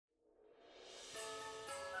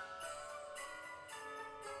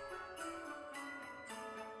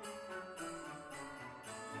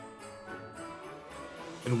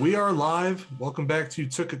And we are live. Welcome back to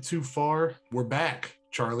Took It Too Far. We're back,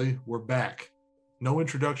 Charlie. We're back. No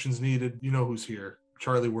introductions needed. You know who's here.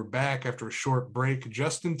 Charlie, we're back after a short break,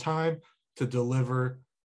 just in time to deliver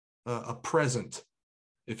a present,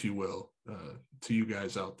 if you will, to you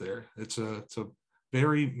guys out there. It's a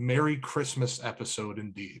very Merry Christmas episode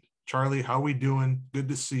indeed. Charlie, how we doing? Good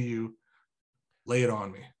to see you. Lay it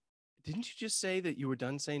on me. Didn't you just say that you were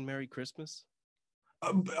done saying Merry Christmas?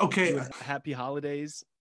 Okay. Happy holidays.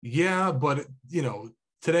 Yeah, but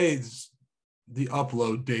today's the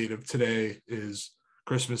upload date of today is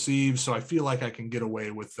Christmas Eve, so I feel like I can get away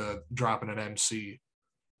with dropping an MC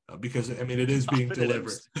because it is being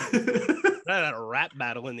delivered. Not a rap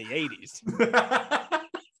battle in the 80s.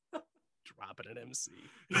 Dropping an MC.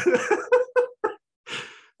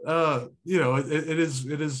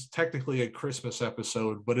 It is technically a Christmas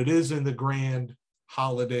episode, but it is in the grand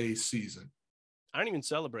holiday season. I don't even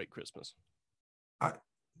celebrate Christmas.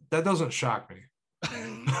 That doesn't shock me.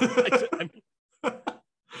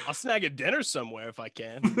 I'll snag a dinner somewhere if I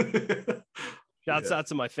can. Shouts out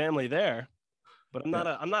to my family there. But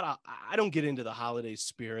I don't get into the holiday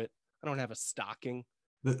spirit. I don't have a stocking.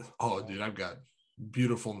 Oh, dude, I've got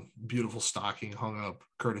beautiful stocking hung up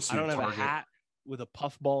courtesy of Target. I don't have a hat with a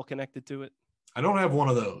puff ball connected to it. I don't have one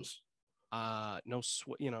of those. I don't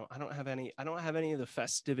have any of the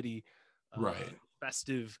festivity,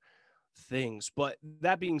 festive things. But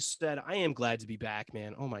that being said, I am glad to be back,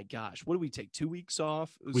 man. Oh my gosh, what did we take? 2 weeks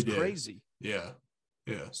off? It was crazy. Yeah.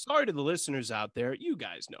 Sorry to the listeners out there. You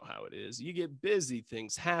guys know how it is. You get busy,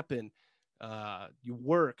 things happen. You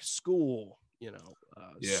work, school,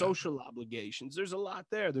 social obligations. There's a lot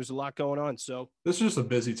there. There's a lot going on. So this is just a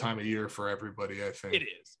busy time of year for everybody, I think. It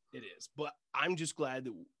is. But I'm just glad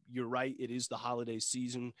that you're right. It is the holiday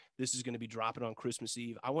season. This is going to be dropping on Christmas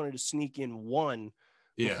Eve. I wanted to sneak in one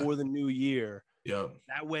before the new year. Yeah.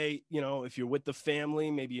 That way, if you're with the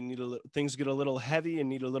family, maybe you need things get a little heavy and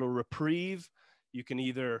need a little reprieve. You can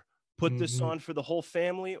either put this on for the whole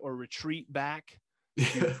family or retreat back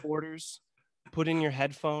to your quarters, put in your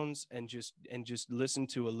headphones and just listen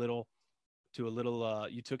to a little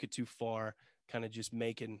You Took It Too Far, kind of just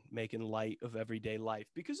making light of everyday life,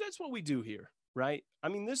 because that's what we do here, right?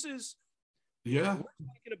 This is we're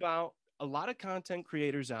talking about a lot of content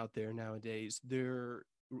creators out there nowadays. They're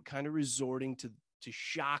kind of resorting to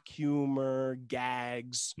shock humor,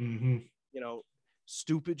 gags,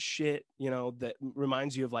 stupid shit, that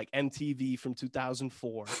reminds you of like MTV from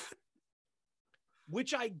 2004,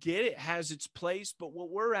 which I get, it has its place. But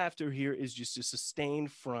what we're after here is just a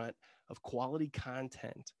sustained front of quality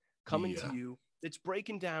content coming to you that's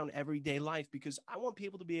breaking down everyday life, because I want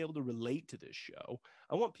people to be able to relate to this show.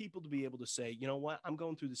 I want people to be able to say, you know what, I'm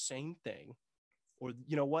going through the same thing, or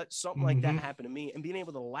you know what, something like that happened to me, and being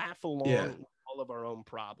able to laugh along with all of our own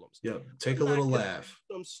problems. Yeah, take a little laugh.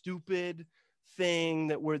 Some stupid thing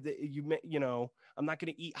that I'm not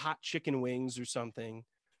going to eat hot chicken wings or something.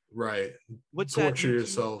 Right. What's torture that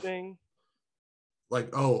yourself thing?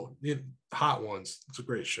 Like, Hot Ones. It's a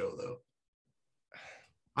great show though.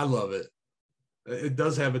 I love it. It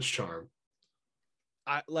does have its charm.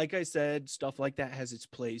 Like I said, stuff like that has its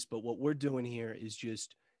place, but what we're doing here is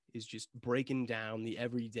just breaking down the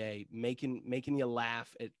everyday, making you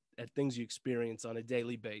laugh at things you experience on a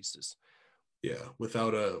daily basis. Yeah,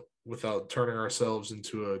 without turning ourselves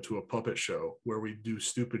into a puppet show where we do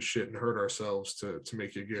stupid shit and hurt ourselves to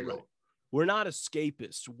make you giggle. Right. We're not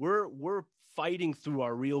escapists. We're fighting through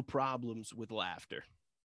our real problems with laughter.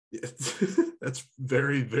 Yeah, that's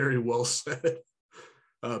very, very well said.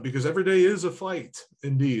 Because every day is a fight,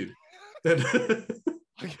 indeed.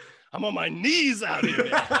 I'm on my knees out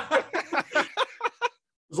here, man.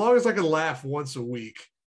 As long as I can laugh once a week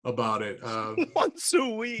about it. Once a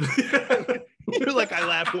week? You're like, I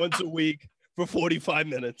laugh once a week for 45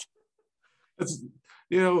 minutes. It's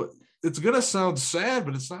going to sound sad,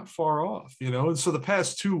 but it's not far off, And so the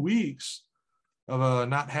past 2 weeks of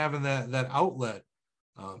not having that outlet,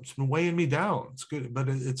 it's been weighing me down. It's good, but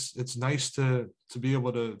it's nice to be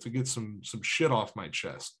able to get some shit off my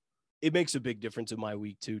chest. It makes a big difference in my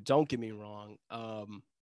week too. Don't get me wrong.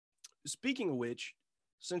 Speaking of which,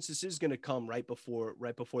 since this is going to come right before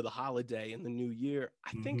the holiday and the new year,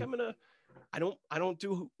 I think I don't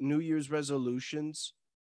do New Year's resolutions,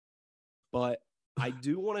 but I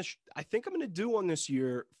do want to. I think I'm going to do one this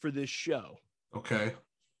year for this show. Okay.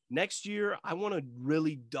 Next year, I want to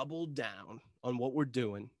really double down on what we're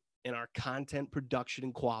doing in our content production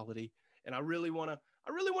and quality, and I really want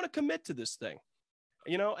to commit to this thing,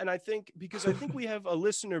 And I think we have a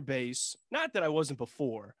listener base. Not that I wasn't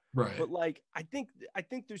before, right? But like I think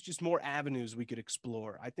there's just more avenues we could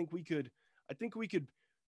explore. I think we could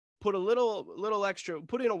put a little extra,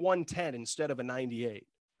 put in a 110 instead of a 98.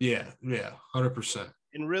 Yeah, 100%.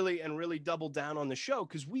 And really double down on the show,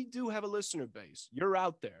 because we do have a listener base. You're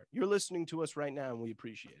out there. You're listening to us right now, and we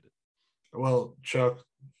appreciate it. Well, Chuck,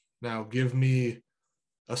 now give me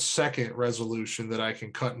a second resolution that I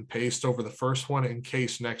can cut and paste over the first one in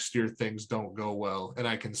case next year things don't go well and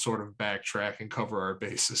I can sort of backtrack and cover our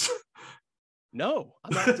bases. No,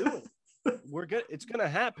 I'm not doing it. It's gonna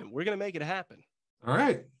happen. We're gonna make it happen. All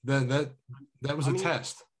right. Then that was a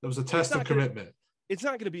test. That was a test of commitment. It's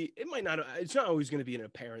not gonna be, it's not always gonna be an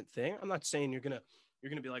apparent thing. I'm not saying you're gonna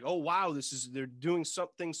be like, oh wow, they're doing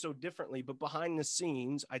something so differently, but behind the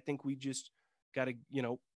scenes, I think we just gotta,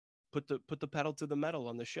 put the pedal to the metal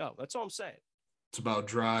on the show. That's all I'm saying. It's about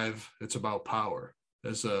drive. It's about power,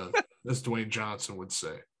 as Dwayne Johnson would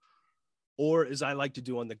say. Or as I like to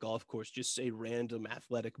do on the golf course, just say random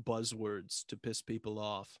athletic buzzwords to piss people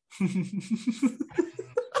off.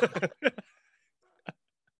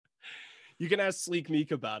 You can ask Sleek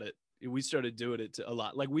Meek about it. We started doing it a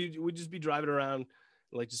lot. Like we would just be driving around,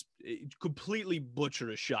 like just completely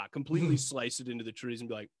butcher a shot, completely slice it into the trees and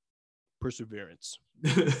be like, perseverance,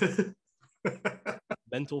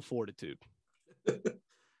 mental fortitude.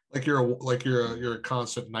 Like you're a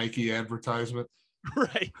constant Nike advertisement.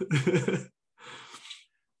 Right.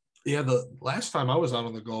 Yeah, the last time I was out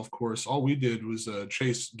on the golf course, all we did was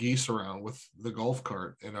chase geese around with the golf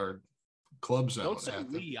cart in our clubs out. Don't say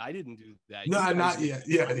we. I didn't do that. No, not yet.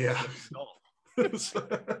 Yeah.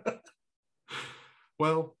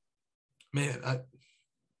 Well, man,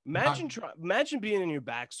 imagine being in your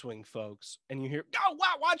backswing, folks, and you hear, "Oh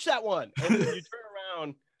wow, watch that one!" And you turn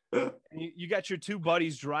around, and you got your two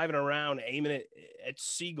buddies driving around aiming at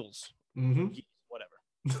seagulls. Mm-hmm.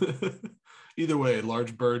 Whatever. Either way,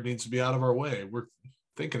 large bird needs to be out of our way. We're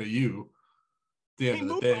thinking of you. At the end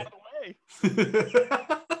of the day. Out of the way.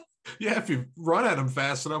 Yeah, if you run at them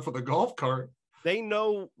fast enough with a golf cart. They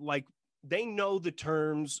know the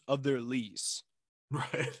terms of their lease.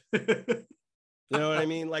 Right. You know what I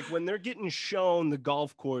mean? Like when they're getting shown the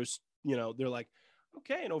golf course, they're like,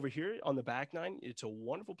 okay, and over here on the back nine, it's a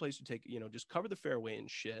wonderful place to take, just cover the fairway and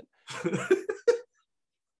shit.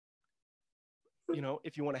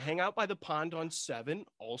 If you want to hang out by the pond on 7,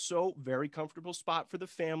 also very comfortable spot for the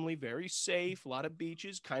family, very safe, a lot of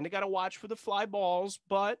beaches, kind of got to watch for the fly balls,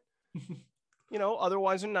 but,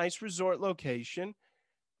 otherwise a nice resort location.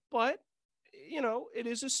 But, it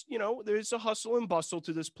is there's a hustle and bustle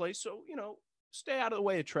to this place. So, stay out of the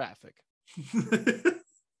way of traffic.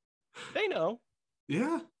 They know.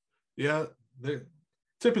 Yeah. They're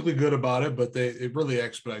typically good about it, but it really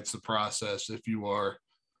expedites the process if you are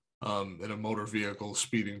in a motor vehicle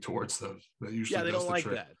speeding towards them. That usually they does don't the like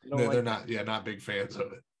trick. that. They're not big fans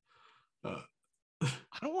of it.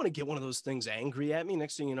 I don't want to get one of those things angry at me.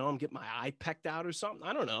 Next thing you know, I'm getting my eye pecked out or something.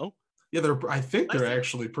 I don't know. Yeah, I think they're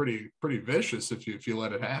actually pretty vicious if you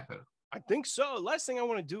let it happen. I think so. Last thing I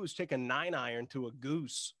want to do is take a 9-iron to a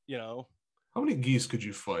goose, How many geese could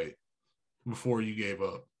you fight before you gave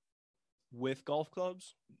up? With golf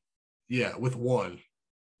clubs? Yeah, with one.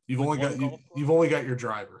 You've only got your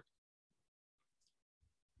driver.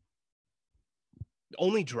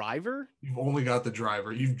 Only driver? You've only got the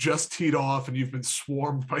driver. You've just teed off and you've been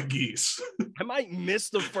swarmed by geese. I might miss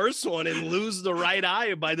the first one and lose the right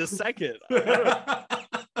eye by the second.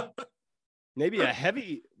 Maybe a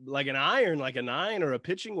heavy, like an iron, like a 9 or a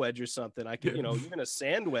pitching wedge or something. I could, even a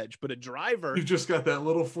sand wedge, but a driver. You've just got that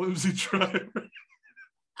little flimsy driver.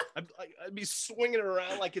 I'd be swinging it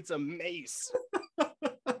around like it's a mace.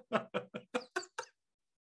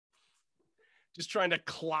 Just trying to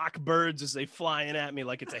clock birds as they fly in at me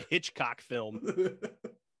like it's a Hitchcock film.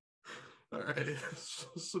 All right.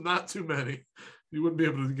 So not too many. You wouldn't be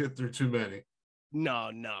able to get through too many. No.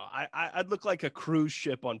 I'd look like a cruise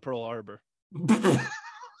ship on Pearl Harbor.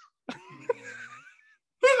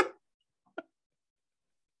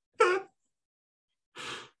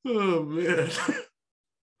 Oh, man.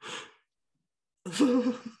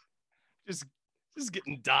 Just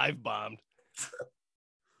getting dive bombed.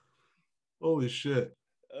 Holy shit.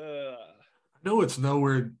 I know it's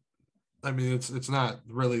nowhere. I mean, it's not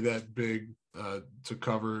really that big to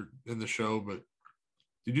cover in the show, but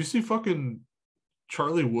did you see fucking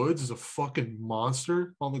Charlie Woods is a fucking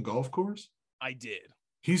monster on the golf course? I did.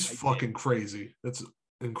 He's fucking crazy. That's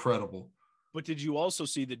incredible. But did you also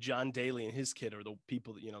see that John Daly and his kid are the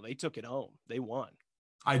people that, they took it home. They won.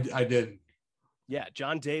 I didn't. Yeah,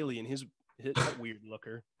 John Daly and his weird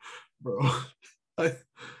looker. Bro,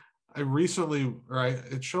 I recently,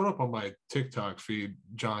 it showed up on my TikTok feed,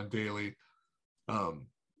 John Daly,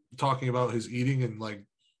 talking about his eating and like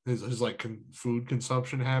his like food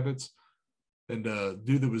consumption habits. And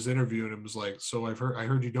dude that was interviewing him was like, "So I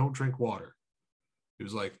heard you don't drink water." He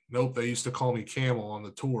was like, "Nope, they used to call me Camel on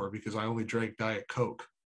the tour because I only drank Diet Coke."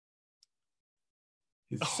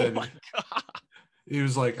 He Oh said, my God. he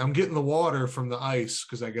was like, "I'm getting the water from the ice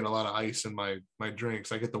because I get a lot of ice in my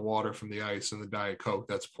drinks. I get the water from the ice and the Diet Coke.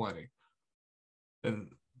 That's plenty."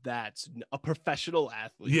 And That's a professional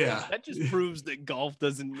athlete. yeah, That just proves that golf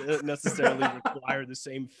doesn't necessarily require the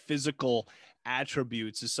same physical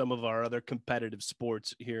attributes as some of our other competitive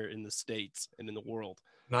sports here in the States and in the world.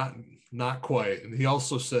 not quite. And he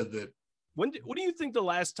also said that What do you think the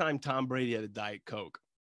last time Tom Brady had a Diet Coke?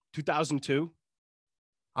 2002?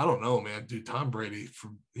 I don't know, man. Dude, Tom Brady,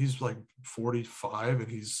 he's like 45 and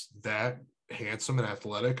he's that handsome and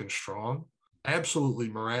athletic and strong. Absolutely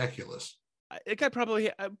miraculous. That guy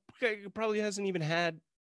probably hasn't even had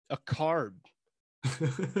a carb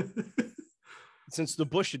since the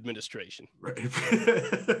Bush administration. Right.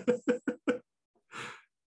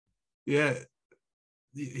 Yeah.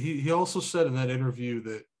 He also said in that interview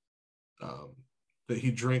that that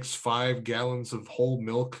he drinks 5 gallons of whole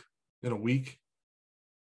milk in a week.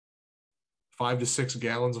 5 to 6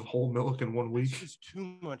 gallons of whole milk in 1 week. It's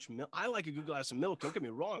too much milk. I like a good glass of milk. Don't get me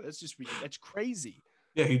wrong. That's crazy.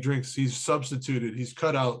 Yeah, he's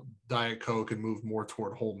cut out Diet Coke and moved more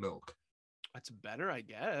toward whole milk. That's better, I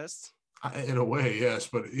guess. In a way, yes.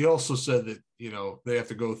 But he also said that, they have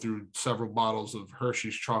to go through several bottles of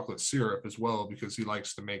Hershey's chocolate syrup as well because he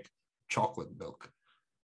likes to make chocolate milk.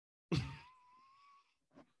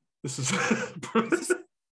 This is.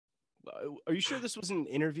 Are you sure this was an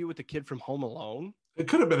interview with the kid from Home Alone? It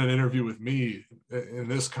could have been an interview with me in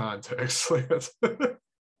this context.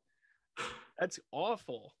 That's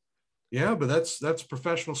awful. Yeah, but that's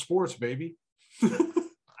professional sports, baby.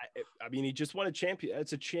 I mean, he just won a champion.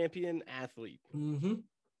 It's a champion athlete. Mm-hmm.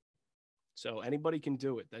 So anybody can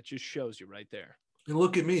do it. That just shows you right there. And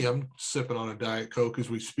look at me. I'm sipping on a Diet Coke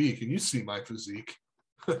as we speak, and you see my physique.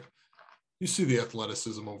 You see the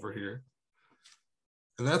athleticism over here.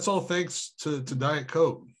 And that's all thanks to Diet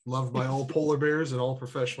Coke, loved by all polar bears and all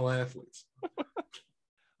professional athletes.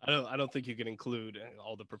 I don't think you can include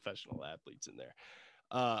all the professional athletes in there.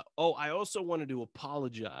 I also wanted to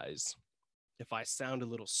apologize if I sound a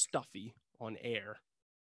little stuffy on air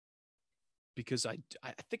because I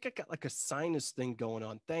think I got like a sinus thing going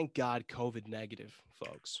on. Thank God COVID negative,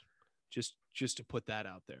 folks. Just to put that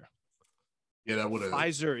out there. Yeah, that would have.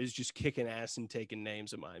 Pfizer is just kicking ass and taking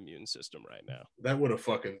names of my immune system right now. That would have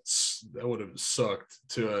sucked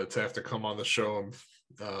to have to come on the show and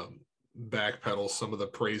backpedal some of the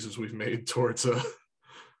praises we've made towards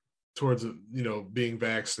being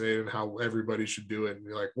vaccinated and how everybody should do it. And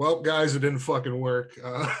you're like, well, guys, it didn't fucking work.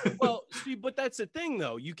 Well, see, but that's the thing,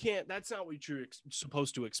 though. You can't. That's not what you're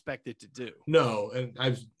supposed to expect it to do. No, and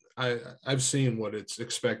I've seen what it's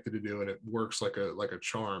expected to do, and it works like a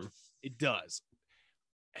charm. It does.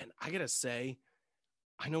 And I gotta say,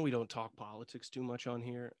 I know we don't talk politics too much on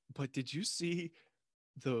here, but did you see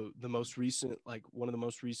the most recent, like one of the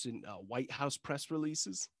most recent White House press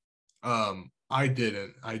releases? I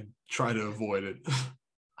didn't. I try to avoid it.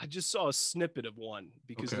 I just saw a snippet of one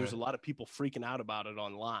because there's a lot of people freaking out about it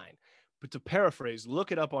online. But to paraphrase,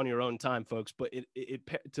 look it up on your own time, folks. But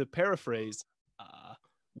to paraphrase,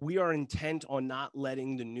 we are intent on not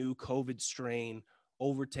letting the new COVID strain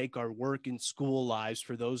overtake our work and school lives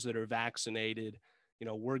for those that are vaccinated.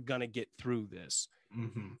 We're going to get through this.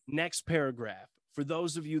 Mm-hmm. Next paragraph. For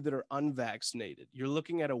those of you that are unvaccinated, you're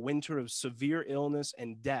looking at a winter of severe illness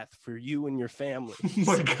and death for you and your family. Oh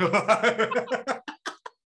my God.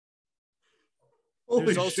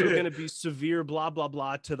 There's also going to be severe blah, blah,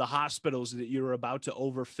 blah to the hospitals that you're about to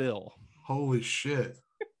overfill. Holy shit.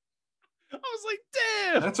 I was like,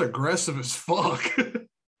 damn. That's aggressive as fuck.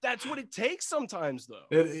 That's what it takes sometimes, though.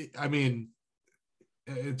 I mean,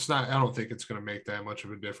 it's not. I don't think it's going to make that much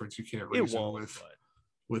of a difference. You can't reason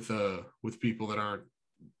with people that aren't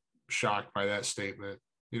shocked by that statement.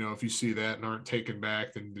 If you see that and aren't taken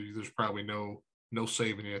back, then there's probably no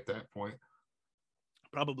saving you at that point.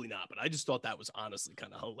 Probably not, but I just thought that was honestly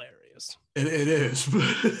kind of hilarious. It is.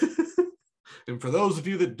 And for those of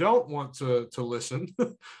you that don't want to listen,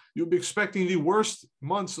 you'll be expecting the worst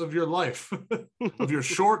months of your life, of your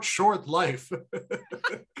short life.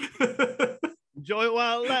 Enjoy it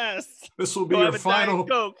while it lasts. This will be your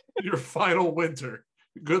final winter.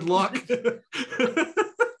 Good luck.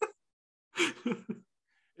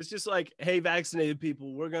 It's just like, hey, vaccinated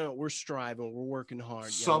people, we're striving, we're working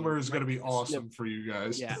hard. Summer is going to be awesome for you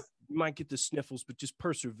guys. Yeah, You might get the sniffles, but just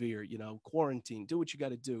persevere, quarantine, do what you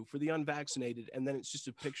got to do for the unvaccinated. And then it's just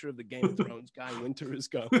a picture of the Game of Thrones guy. Winter is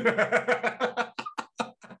coming.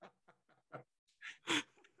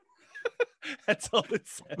 That's all it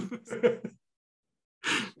says.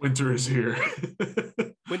 Winter is here.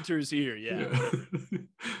 Winter is here. Yeah.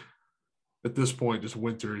 At this point, just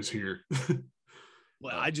winter is here.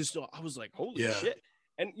 Well, I was like, holy shit.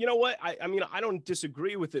 And you know what? I mean, I don't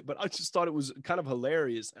disagree with it, but I just thought it was kind of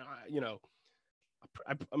hilarious.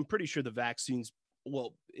 I'm pretty sure the vaccines,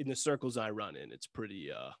 well, in the circles I run in, it's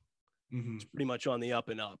pretty, it's pretty much on the up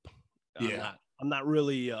and up. I'm not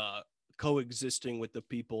really coexisting with the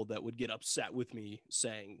people that would get upset with me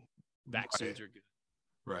saying vaccines are good.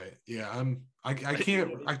 Right. Yeah. I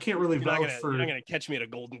can't really vouch for. You're not gonna catch me at a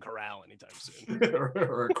Golden Corral anytime soon,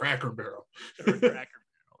 or a Cracker Barrel.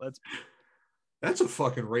 That's a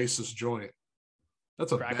fucking racist joint.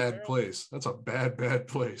 That's a bad place. That's a bad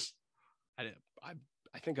place. I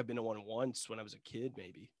think I've been to one once when I was a kid,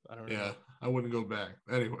 maybe. I don't know. Yeah, I wouldn't go back.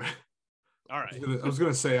 Anyway. All right. I was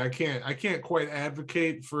gonna say I can't quite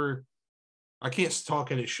advocate for. I can't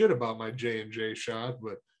talk any shit about my J&J shot,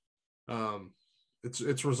 but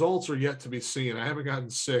its results are yet to be seen. I haven't gotten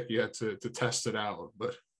sick yet to test it out,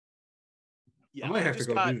 but I might have to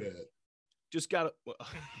go do that. Just gotta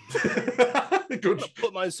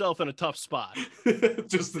put myself in a tough spot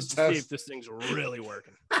just to see if this thing's really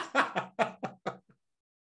working.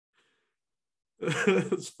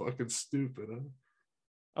 That's fucking stupid, huh?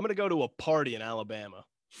 I'm gonna go to a party in Alabama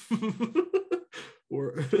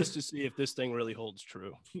or just to see if this thing really holds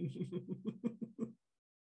true.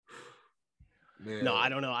 Man. No, I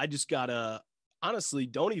don't know. I just gotta honestly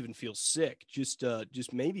don't even feel sick. Just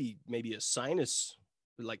maybe a sinus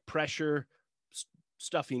like pressure,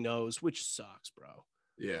 stuffy nose, which sucks, bro.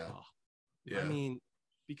 Yeah. I mean,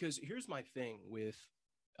 because here's my thing with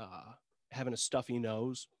having a stuffy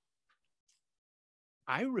nose.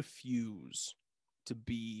 I refuse to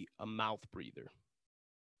be a mouth breather.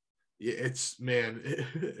 Yeah, it's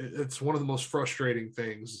one of the most frustrating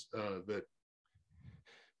things that.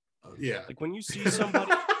 Like when you see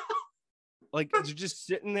somebody like they're just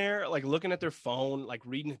sitting there, like looking at their phone, like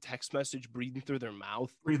reading a text message, breathing through their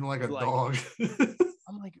mouth, breathing like a dog.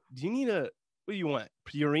 I'm like, do you need what do you want?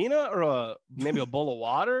 Purina or maybe a bowl of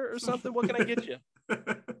water or something? What can I get you?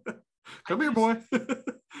 Come here, boy.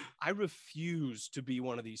 I refuse to be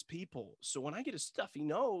one of these people. So when I get a stuffy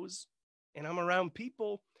nose and I'm around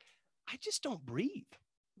people, I just don't breathe.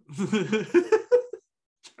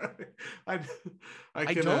 I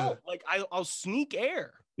don't like. I'll sneak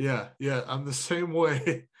air. Yeah. I'm the same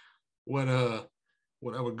way. When I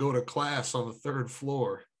would go to class on the third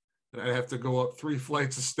floor, and I'd have to go up 3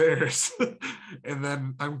 flights of stairs, and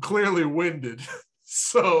then I'm clearly winded,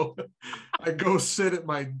 so I go sit at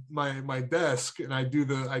my desk, and I do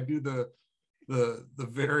the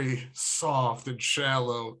very soft and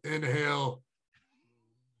shallow inhale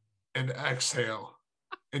and exhale.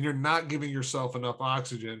 And you're not giving yourself enough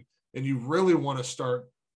oxygen, and you really want to start,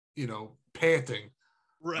 panting.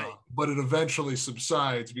 Right. But it eventually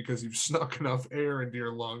subsides because you've snuck enough air into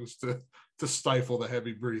your lungs to stifle the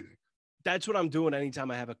heavy breathing. That's what I'm doing anytime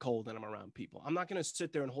I have a cold and I'm around people. I'm not going to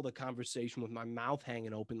sit there and hold a conversation with my mouth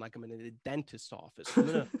hanging open like I'm in a dentist's office.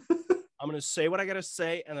 I'm gonna say what I got to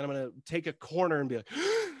say, and then I'm going to take a corner and be like,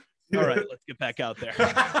 all right, let's get back out there.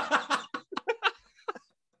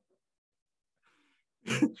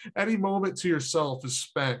 Any moment to yourself is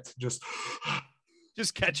spent just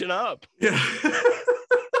catching up. Yeah.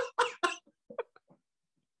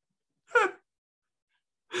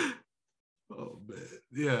 Oh man.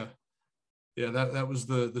 Yeah. That was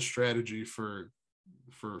the strategy for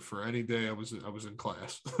any day I was in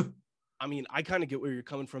class. I mean, I kind of get where you're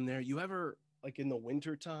coming from there. You ever, like in the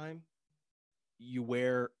winter time, you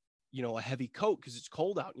wear, a heavy coat because it's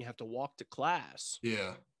cold out and you have to walk to class.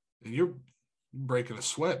 Yeah. And you're breaking a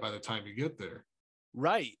sweat by the time you get there.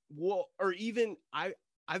 Right. Well, or even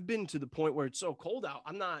I've been to the point where it's so cold out,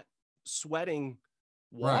 I'm not sweating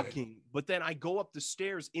walking, right. But then I go up the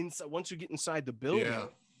stairs inside once you get inside the building. Yeah.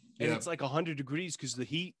 And it's like 100 degrees because the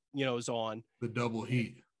heat, is on. The double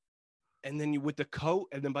heat. And then you with the coat,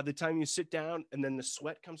 and then by the time you sit down and then the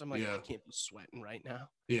sweat comes, I'm like, yeah. I can't be sweating right now.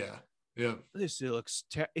 Yeah. Yeah. This looks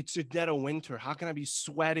it's a dead of winter. How can I be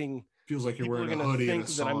sweating? Feels like you're wearing a hoodie and a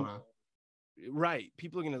sauna. Right.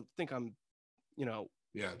 People are going to think I'm,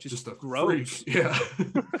 yeah, just a gross. Freak. Yeah.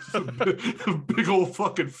 a big old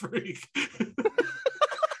fucking freak.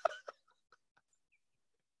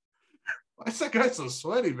 Why is that guy so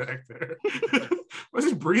sweaty back there? Why is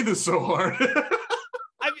he breathing so hard?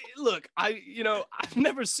 I mean, look, I've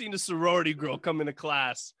never seen a sorority girl come into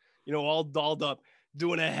class all dolled up,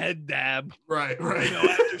 doing a head dab. Right.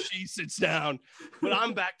 After she sits down. But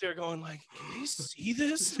I'm back there going like, can they see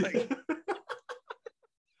this? Like,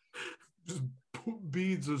 just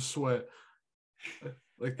beads of sweat.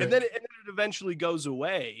 Like that. And then it eventually goes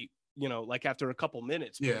away, like after a couple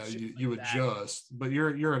minutes. Yeah, you adjust, but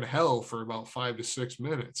you're in hell for about 5 to 6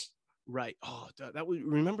 minutes. Right. Oh, that was.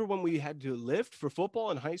 Remember when we had to lift for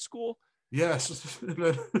football in high school? Yes.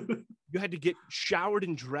 You had to get showered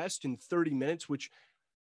and dressed in 30 minutes, which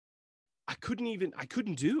I couldn't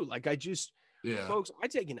do. Like folks, I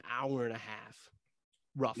take an hour and a half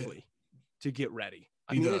roughly to get ready.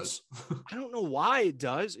 I don't know why it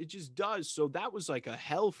does. It just does. So that was like a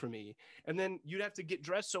hell for me. And then you'd have to get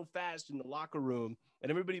dressed so fast in the locker room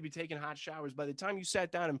and everybody would be taking hot showers. By the time you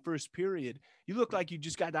sat down in first period, you looked like you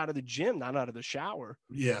just got out of the gym, not out of the shower.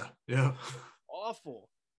 Yeah. Awful.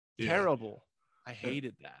 Yeah. Terrible. I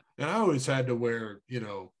hated that. And I always had to wear,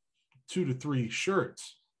 2 to 3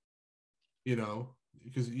 shirts,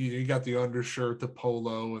 because you got the undershirt, the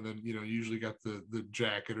polo, and then, you usually got the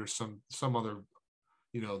jacket or some other,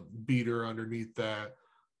 beater underneath that.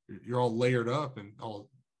 You're all layered up and all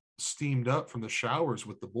steamed up from the showers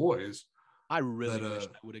with the boys. I really wish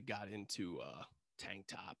I would have got into tank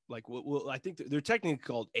top. Like, well, I think they're technically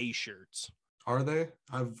called A shirts. Are they?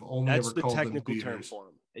 I've only ever called them beaters. That's the technical term for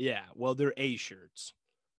them. Yeah, well, they're A shirts.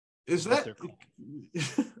 Is that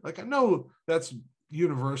like, I know that's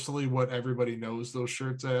universally what everybody knows those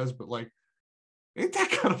shirts as, but like, ain't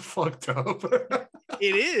that kind of fucked up?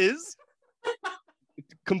 It is.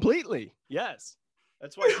 Completely. Yes.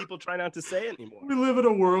 That's why people try not to say it anymore. We live in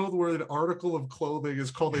a world where an article of clothing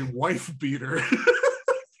is called a wife beater.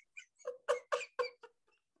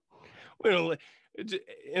 Well,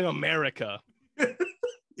 in America.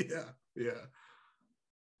 Yeah.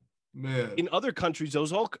 Man. In other countries,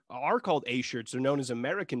 those all are called A shirts. They're known as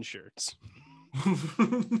American shirts.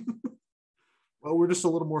 Well, we're just a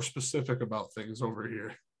little more specific about things over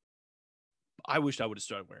here. I wished I would have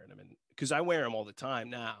started wearing them, because I wear them all the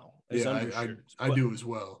time now. I do as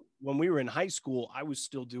well. When we were in high school, I was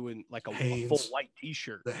still doing like a full white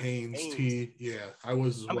T-shirt. The Hanes tee, yeah, I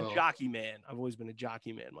was as well. I'm a jockey man. I've always been a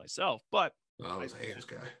jockey man myself, but I was a Hanes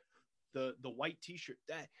guy. The white T-shirt,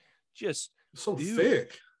 that just so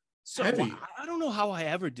thick, so heavy. I don't know how I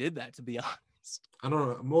ever did that, to be honest. I don't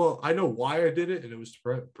know. Well, I know why I did it, and it was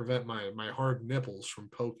to prevent my hard nipples from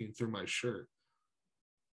poking through my shirt.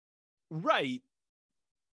 Right.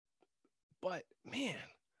 But man,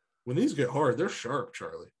 when these get hard, they're sharp,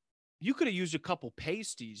 Charlie. You could have used a couple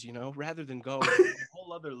pasties, rather than go a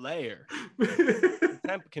whole other layer.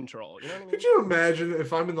 Temp control. You know what I mean? Could you imagine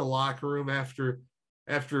if I'm in the locker room after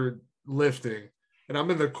lifting and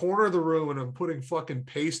I'm in the corner of the room and I'm putting fucking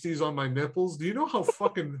pasties on my nipples? Do you know how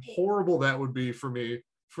fucking horrible that would be for me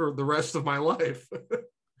for the rest of my life?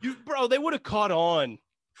 Bro, they would have caught on.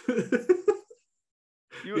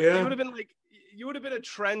 You would have been like, you would have been a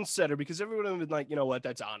trendsetter, because everyone would have been like, you know what,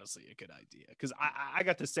 that's honestly a good idea. Because I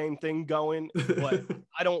got the same thing going, but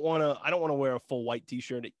I don't want to wear a full white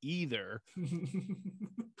T-shirt either.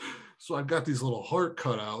 So I've got these little heart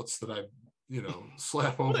cutouts that I,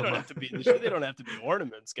 slap over. They don't have to be they don't have to be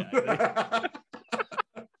ornaments, guys.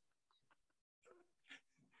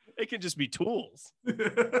 They can just be tools. You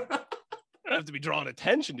don't have to be drawing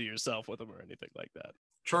attention to yourself with them or anything like that.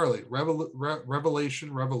 Charlie,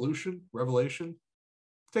 revelation.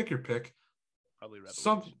 Take your pick. Probably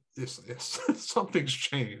revelation. Something's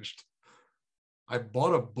changed. I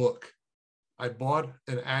bought a book. I bought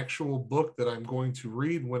an actual book that I'm going to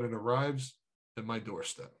read when it arrives at my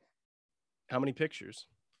doorstep. How many pictures?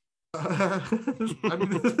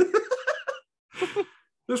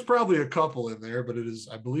 There's probably a couple in there, but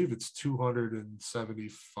I believe it's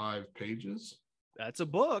 275 pages. That's a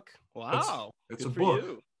book. Wow. It's a book.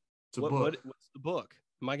 You. It's a book. What's the book?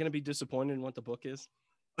 Am I going to be disappointed in what the book is?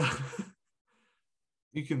 I'll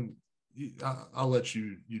let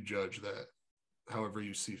you judge that however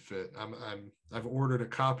you see fit. I've ordered a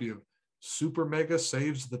copy of Super Mega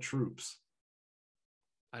Saves the Troops.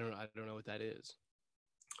 I don't know what that is.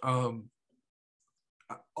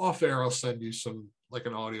 Off air, I'll send you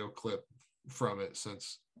an audio clip from it,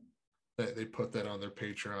 since they put that on their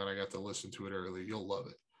Patreon. I got to listen to it early. You'll love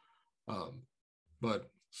it.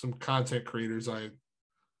 But some content creators I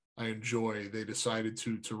enjoy, they decided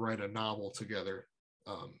to write a novel together,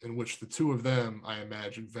 in which the two of them, I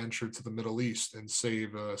imagine, venture to the Middle East and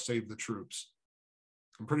save the troops.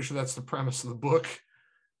 I'm pretty sure that's the premise of the book.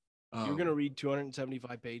 You're going to read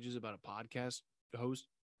 275 pages about a podcast host,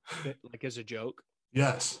 like as a joke?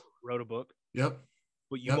 Yes. Wrote a book? Yep.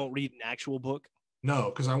 But you won't read an actual book?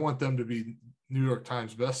 No, because I want them to be New York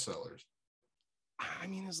Times bestsellers. I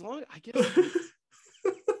mean, as long I guess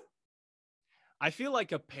I feel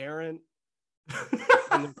like a parent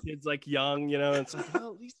when the kid's like young, you know, it's like,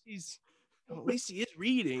 well, at least he is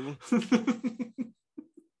reading.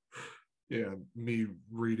 Yeah, me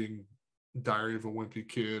reading Diary of a Wimpy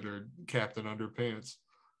Kid or Captain Underpants.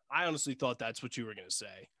 I honestly thought that's what you were gonna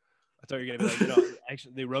say. I thought you were gonna be like, you know,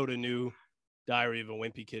 actually they wrote a new Diary of a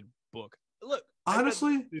Wimpy Kid book. Look,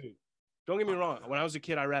 Honestly, don't get me wrong. When I was a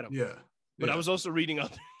kid, I read them. Yeah. But I was also reading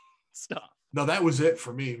other stuff. No, that was it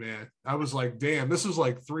for me, man. I was like, damn, this is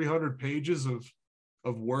like 300 pages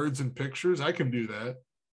of words and pictures. I can do that.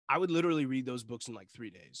 I would literally read those books in like 3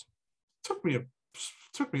 days. Took me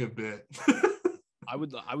a bit. I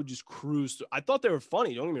would just cruise through. I thought they were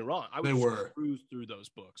funny. Don't get me wrong. I would cruise through those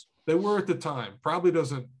books. They were at the time. Probably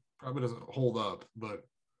doesn't hold up, but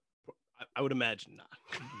I would imagine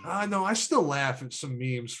not. No, I still laugh at some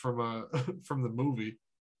memes from from the movie,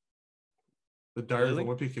 the Diary of a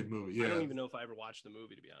Wimpy Kid movie. Yeah, I don't even know if I ever watched the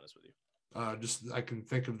movie, to be honest with you. Just I can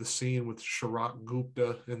think of the scene with Sharat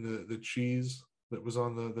Gupta and the cheese that was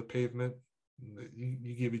on the pavement.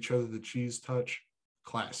 You give each other the cheese touch.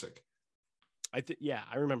 Classic. I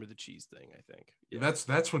remember the cheese thing. I think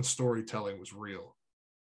that's when storytelling was real.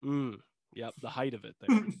 Yep, the height of it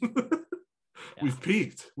there. Yeah.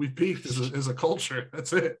 We've peaked as a culture.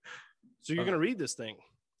 That's it. So you're gonna read this thing?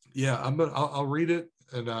 Yeah, I'll read it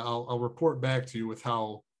and I'll report back to you with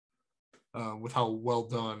how well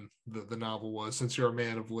done the novel was. Since you're a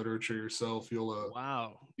man of literature yourself, you'll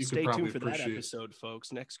wow. Stay tuned for that episode,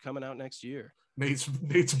 folks. Coming out next year. Nate's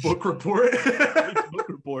book report. Nate's book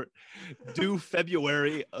report due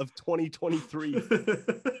February of 2023.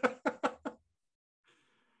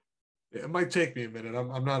 It might take me a minute.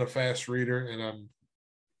 I'm not a fast reader, and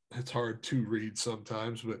it's hard to read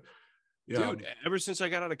sometimes. But yeah, dude, ever since I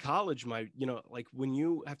got out of college, like when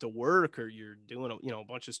you have to work or you're doing a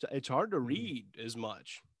bunch of stuff, it's hard to read as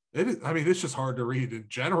much. It is. I mean, it's just hard to read in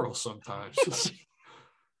general sometimes.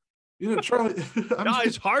 You know, Charlie.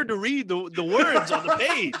 It's hard to read the words on the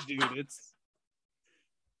page, dude.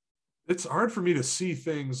 It's hard for me to see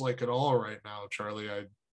things like at all right now, Charlie. I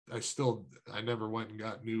never went and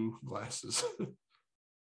got new glasses.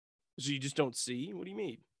 So you just don't see? What do you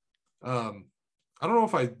mean? I don't know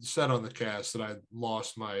if I said on the cast that I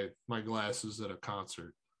lost my glasses at a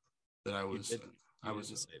concert. That I was. I was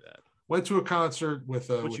say that. Went to a concert with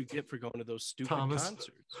what you get for going to those stupid Thomas,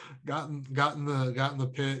 concerts. Got in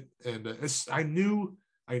the pit, and I knew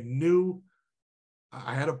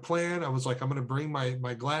I had a plan. I was like, I'm going to bring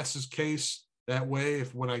my glasses case. That way,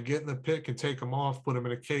 if when I get in the pit, can take them off, put them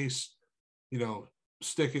in a case,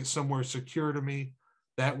 stick it somewhere secure to me.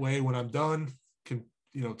 That way, when I'm done, can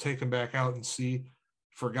take them back out and see.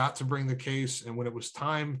 Forgot to bring the case, and when it was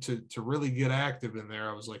time to really get active in there,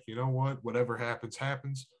 I was like, you know what? Whatever happens,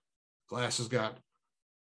 happens. Glasses got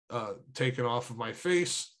taken off of my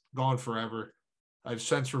face, gone forever. I've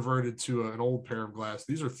since reverted to an old pair of glasses.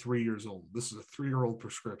 These are 3 years old. This is a 3-year-old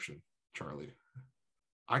prescription, Charlie.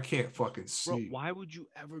 I can't fucking see. Bro, why would you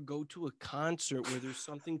ever go to a concert where there's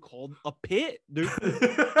something called a pit?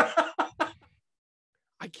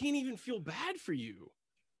 I can't even feel bad for you.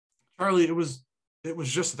 Charlie, it was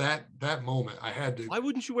just that moment. I had to. Why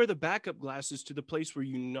wouldn't you wear the backup glasses to the place where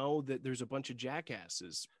you know that there's a bunch of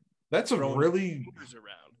jackasses? That's a really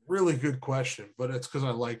good question, but it's because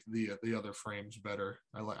I liked the other frames better.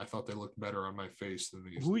 I thought they looked better on my face than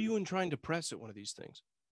these. Who are you in trying to press at one of these things?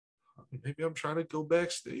 Maybe I'm trying to go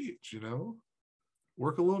backstage,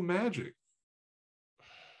 work a little magic.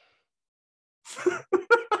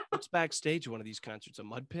 What's backstage at one of these concerts? A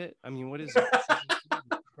mud pit? I mean, what is it?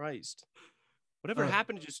 Christ. Whatever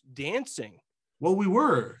happened to just dancing? Well, we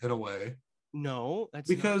were in a way. No, that's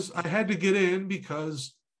because I had to get in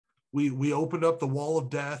because we opened up the wall of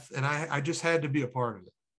death, and I just had to be a part of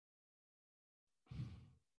it.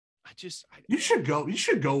 You should go. You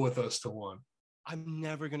should go with us to one. I'm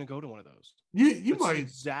never going to go to one of those. You might. The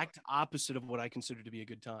exact opposite of what I consider to be a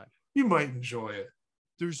good time. You might enjoy it.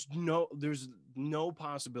 There's no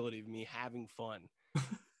possibility of me having fun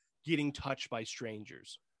getting touched by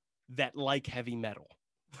strangers that like heavy metal.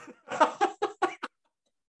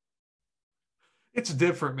 It's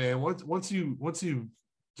different, man. Once you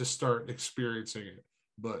just start experiencing it.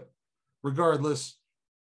 But regardless,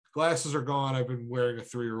 glasses are gone. I've been wearing a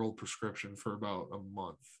 3-year-old prescription for about a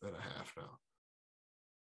month and a half now.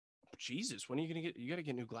 Jesus, when are you gonna get? You gotta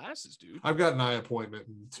get new glasses, dude. I've got an eye appointment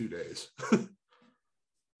in 2 days.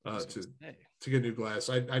 To get new glass.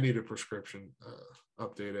 I need a prescription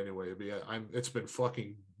update anyway. But yeah, it's been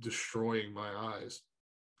fucking destroying my eyes.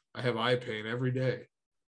 I have eye pain every day.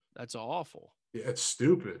 That's awful. Yeah, it's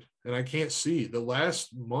stupid. And I can't see. The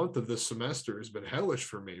last month of this semester has been hellish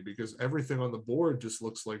for me because everything on the board just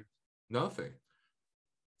looks like nothing.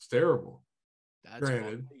 It's terrible. That's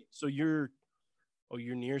Granted. so you're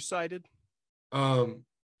nearsighted?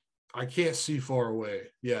 I can't see far away.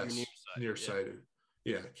 You're Yes, nearsighted.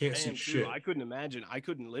 Yeah, can't see shit. I couldn't imagine. I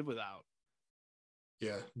couldn't live without.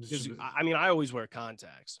 Yeah. Because I mean, I always wear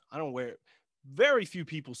contacts. I don't wear. Very few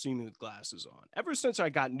people see me with glasses on. Ever since I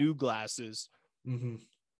got new glasses,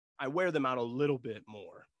 I wear them out a little bit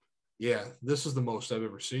more. Yeah, this is the most I've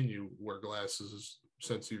ever seen you wear glasses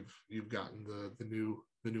since you've gotten the new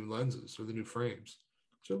lenses or the new frames.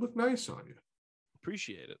 So it look nice on you.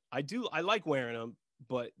 Appreciate it. I do. I like wearing them,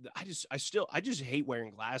 but I just hate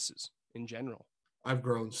wearing glasses in general. I've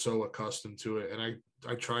grown so accustomed to it, and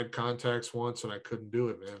I tried contacts once and I couldn't do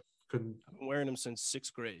it, man. Couldn't. I've been wearing them since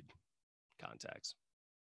 6th grade. Contacts.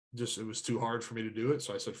 Just it was too hard for me to do it,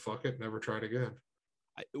 so I said, "Fuck it, never tried again."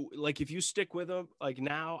 Like if you stick with them, like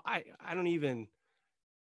now, I don't even.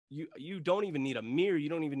 You don't even need a mirror. You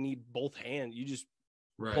don't even need both hands. You just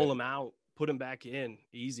pull them out, put them back in,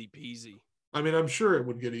 easy peasy. I mean, I'm sure it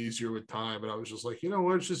would get easier with time, but I was just like, you know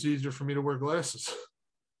what? It's just easier for me to wear glasses.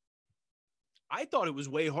 I thought it was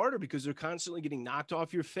way harder because they're constantly getting knocked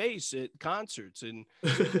off your face at concerts and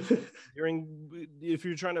if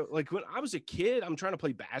you're trying to, like, when I was a kid, I'm trying to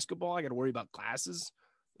play basketball. I got to worry about glasses,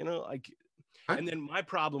 you know, like, and then my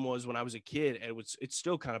problem was when I was a kid, and it's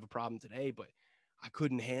still kind of a problem today, but I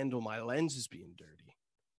couldn't handle my lenses being dirty.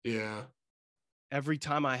 Yeah. Every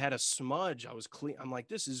time I had a smudge, I was clean. I'm like,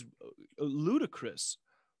 this is ludicrous.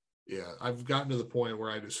 Yeah, I've gotten to the point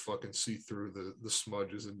where I just fucking see through the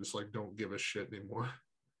smudges and just like don't give a shit anymore.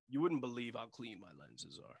 You wouldn't believe how clean my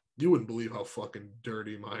lenses are. You wouldn't believe how fucking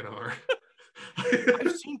dirty mine are.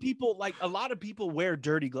 I've seen people, like a lot of people wear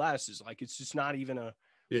dirty glasses. Like it's just not even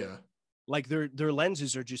like their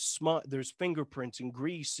lenses are just smut. There's fingerprints and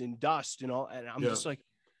grease and dust and all. And I'm just like,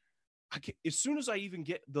 as soon as I even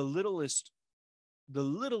get the littlest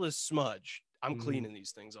smudge, I'm cleaning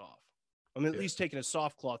these things off. I'm at least taking a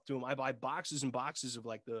soft cloth to them. I buy boxes and boxes of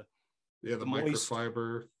like the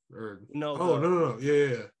microfiber or no.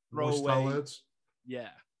 Yeah. Moist towelettes. Yeah.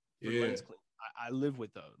 Lens clean. I live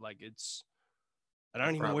with those. Like I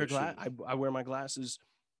don't even wear glasses. I wear my glasses.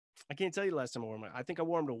 I can't tell you the last time I wore them. I think I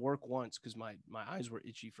wore them to work once because my eyes were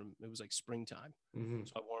itchy it was like springtime.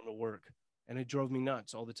 So I wore them to work and it drove me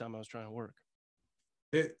nuts all the time I was trying to work.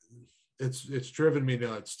 It's driven me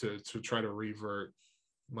nuts to try to revert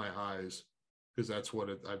my eyes because that's what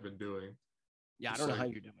I've been doing. Yeah, I don't know how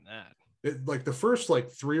you're doing that. Like the first like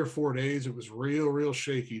 3 or 4 days, it was real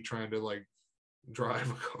shaky trying to like drive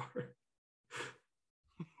a car.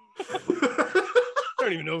 I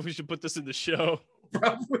don't even know if we should put this in the show.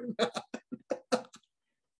 Probably not.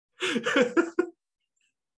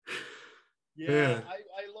 Yeah,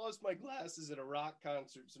 I lost my glasses at a rock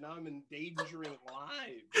concert, so now I'm endangering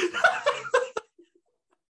lives.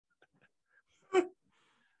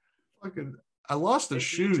 I lost a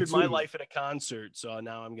shoe too. My life at a concert, so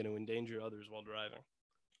now I'm going to endanger others while driving.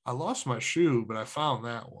 I lost my shoe, but I found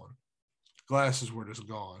that one. Glasses were just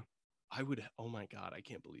gone. Oh my God, I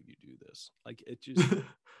can't believe you do this. Like it just.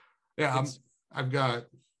 Yeah, I've got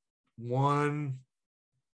one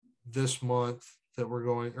this month that we're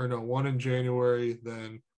going, or no, one in January,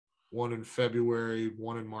 then one in February,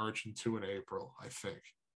 one in March, and 2 in April, I think,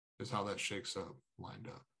 is how that shakes up, lined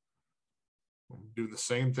up. We'll do the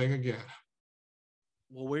same thing again.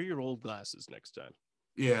 Well, wear your old glasses next time.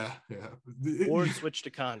 Yeah. Or switch to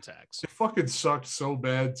contacts. It fucking sucked so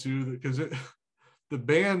bad too because the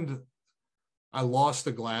band I lost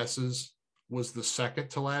the glasses was the second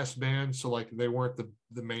to last band, so like they weren't the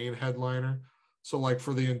main headliner. So like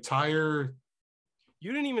for the entire,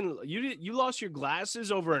 you lost your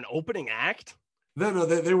glasses over an opening act? No,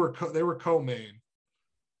 they were co-main,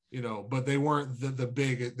 you know, but they weren't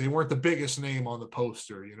the biggest name on the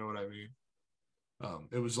poster. You know what I mean?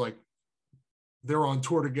 It was like they're on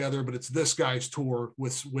tour together, but it's this guy's tour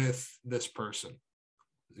with this person,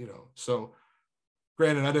 you know. So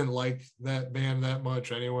granted, I didn't like that band that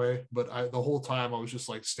much anyway, but the whole time I was just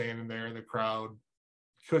like standing there in the crowd,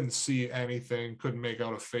 couldn't see anything, couldn't make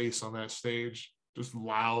out a face on that stage, just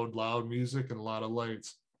loud music and a lot of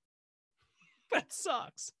lights. That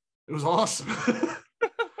sucks. It was awesome. It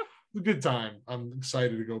was a good time. I'm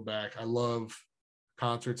excited to go back. I love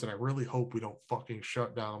concerts, and I really hope we don't fucking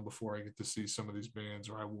shut down before I get to see some of these bands,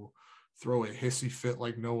 or I will throw a hissy fit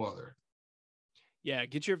like no other. Yeah,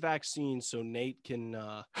 get your vaccine so Nate can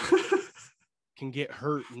get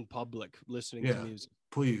hurt in public listening to music.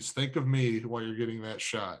 please think of me while you're getting that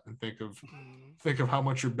shot, and think of how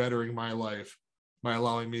much you're bettering my life by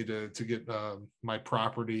allowing me to get my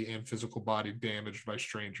property and physical body damaged by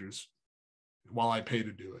strangers while I pay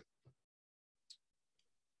to do it.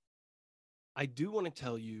 I do want to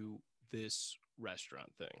tell you this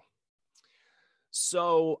restaurant thing.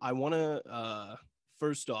 So I want to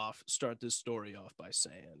first off start this story off by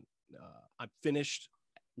saying I finished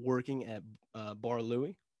working at Bar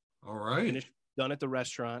Louie. All right. Done at the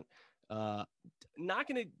restaurant. Not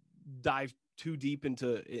going to dive too deep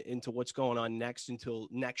into what's going on next until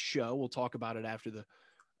next show. We'll talk about it after the.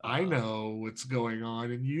 I know what's going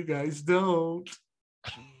on, and you guys don't.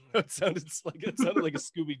 It sounded like a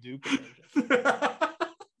Scooby-Doo commercial.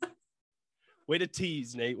 Way to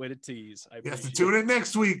tease, Nate. Way to tease. You have to tune in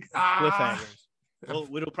next week. Cliffhangers. Well,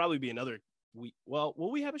 it'll probably be another week. Well,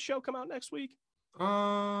 will we have a show come out next week?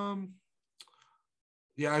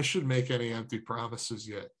 Yeah, I shouldn't make any empty promises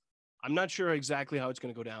yet. I'm not sure exactly how it's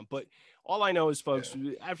going to go down, but all I know is, folks,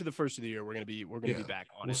 after the first of the year, we're going to be back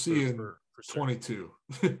on. We'll see you in 22.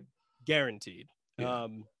 Guaranteed. Yeah.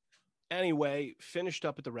 Anyway, finished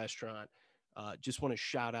up at the restaurant. Just want to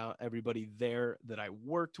shout out everybody there that I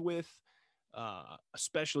worked with,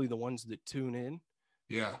 especially the ones that tune in.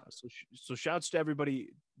 Yeah. So shouts to everybody,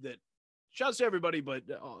 but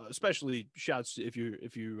especially shouts if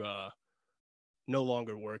you no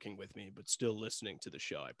longer working with me, but still listening to the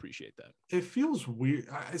show. I appreciate that. It feels weird.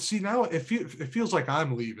 See, now it feels like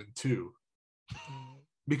I'm leaving too,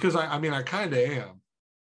 because I mean, I kind of am.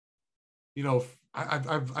 You know,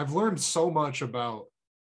 I've learned so much about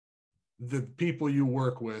the people you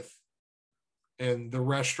work with and the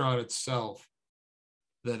restaurant itself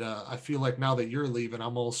that I feel like now that you're leaving,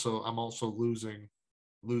 I'm also losing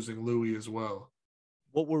Louie as well.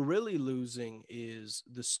 What we're really losing is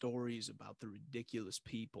the stories about the ridiculous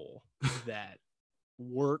people that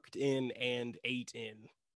worked in and ate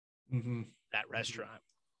in that restaurant.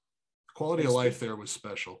 Quality of life there was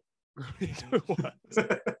special. It was.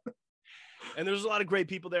 And there's a lot of great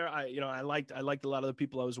people there. I liked a lot of the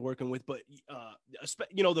people I was working with, but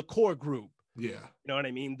the core group. Yeah. You know what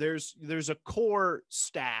I mean? There's a core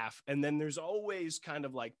staff, and then there's always kind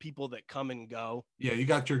of like people that come and go. Yeah, you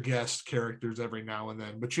got your guest characters every now and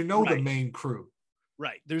then, but the main crew.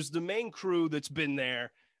 Right. There's the main crew that's been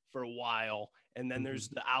there for a while, and then there's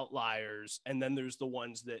the outliers, and then there's the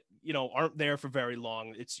ones that, aren't there for very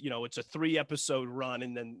long. It's, it's a 3-episode run,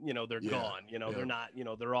 and then, they're gone. They're not,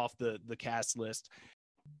 they're off the cast list.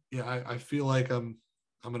 Yeah, I feel like I'm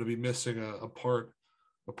going to be missing a part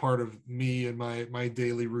of me and my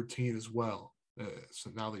daily routine as well. So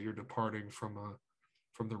now that you're departing from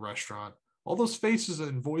the restaurant, all those faces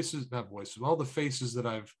and voices, not voices, all the faces that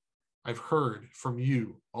I've heard from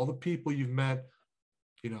you, all the people you've met,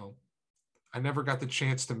 I never got the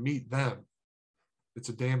chance to meet them. It's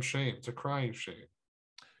a damn shame. It's a crying shame.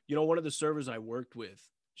 One of the servers I worked with,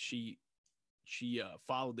 she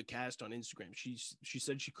followed the cast on Instagram. She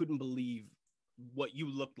said she couldn't believe what you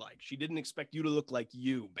looked like. She didn't expect you to look like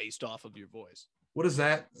you based off of your voice. What is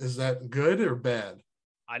that? Is that good or bad?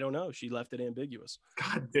 I don't know. She left it ambiguous.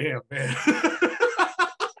 God damn, man.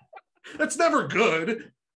 That's never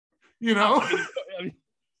good. I mean,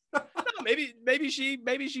 maybe she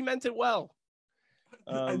meant it well.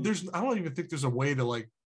 I don't even think there's a way to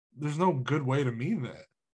there's no good way to mean that.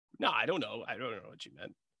 No, I don't know. I don't know what you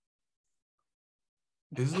meant.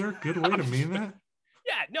 Is there a good way to mean that?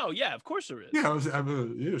 Yeah, of course there is. Yeah,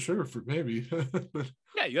 yeah, sure, maybe.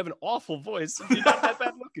 Yeah, you have an awful voice. You're not that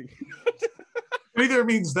bad looking. Either it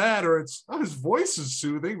means that, or it's his voice is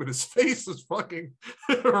soothing, but his face is fucking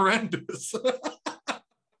horrendous.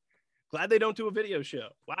 Glad they don't do a video show.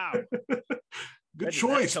 Wow. Good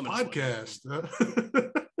choice, podcast.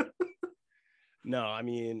 No, I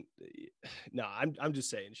mean, no, I'm just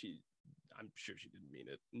saying I'm sure she didn't mean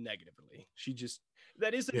it negatively.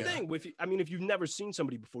 That is the thing with, if you've never seen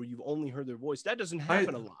somebody before, you've only heard their voice. That doesn't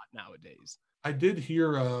happen a lot nowadays. I did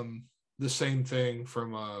hear the same thing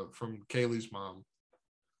from Kaylee's mom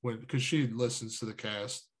because she listens to the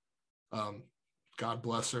cast. God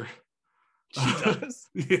bless her. She does.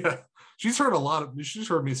 Yeah. She's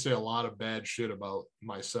heard me say a lot of bad shit about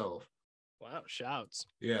myself. Wow, shouts.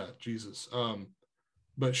 Yeah, Jesus.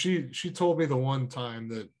 But she told me the one time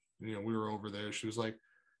that we were over there, she was like,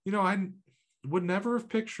 I would never have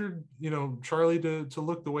pictured Charlie to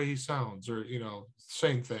look the way he sounds, or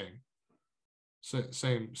same thing,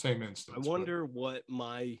 same instance. I wonder what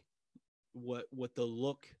the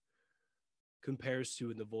look compares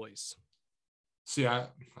to in the voice. See,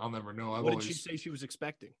 I'll never know. What did she say she was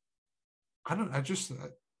expecting? I don't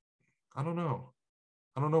know.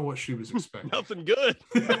 I don't know what she was expecting. Nothing good.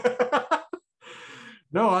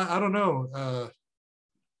 No, I don't know.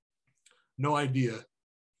 No idea.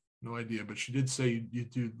 No idea. But she did say you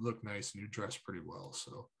do look nice and you dress pretty well.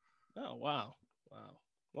 So. Oh, wow. Wow.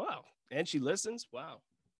 Wow. And she listens? Wow.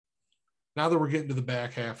 Now that we're getting to the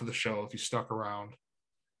back half of the show, if you stuck around,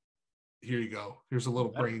 here you go. Here's a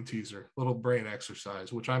little brain teaser, little brain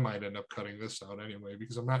exercise, which I might end up cutting this out anyway,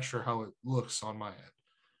 because I'm not sure how it looks on my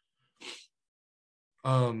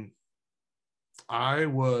end. I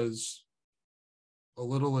was a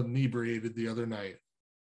little inebriated the other night.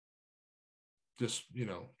 Just,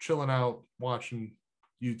 chilling out, watching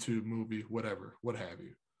YouTube, movie, whatever, what have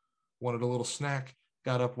you. Wanted a little snack,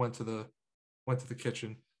 got up, went to the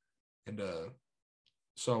kitchen, and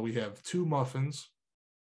saw we have 2 muffins.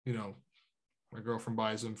 My girlfriend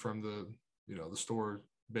buys them from the store,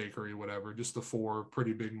 bakery, whatever, just the 4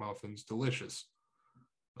 pretty big muffins, delicious.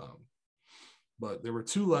 But there were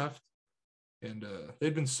 2 left, and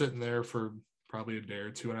they'd been sitting there for probably a day or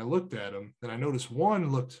 2, and I looked at them, and I noticed one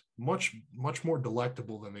looked much, much more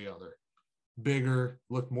delectable than the other. Bigger,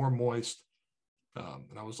 looked more moist,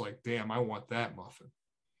 and I was like, damn, I want that muffin.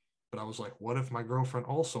 But I was like, what if my girlfriend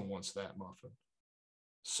also wants that muffin?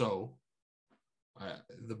 So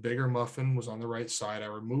the bigger muffin was on the right side. I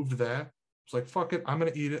removed that. I was like, fuck it, I'm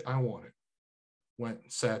going to eat it. I want it. Went,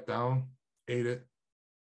 sat down, ate it,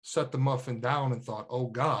 set the muffin down and thought, oh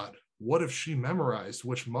God, what if she memorized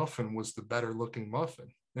which muffin was the better looking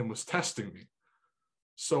muffin and was testing me?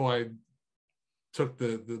 So I took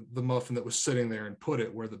the muffin that was sitting there and put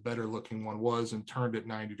it where the better looking one was and turned it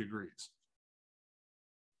 90 degrees.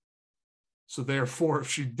 So therefore, if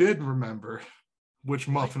she did remember which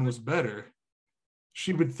muffin was better,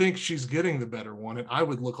 she would think she's getting the better one, and I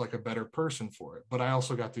would look like a better person for it. But I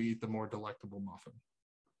also got to eat the more delectable muffin.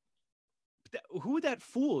 Who would that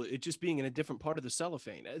fool? It just being in a different part of the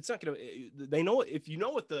cellophane. It's not gonna. They know if you know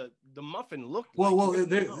what the muffin looked like. Well,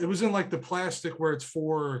 it was in like the plastic where it's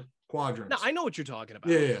 4 quadrants. No, I know what you're talking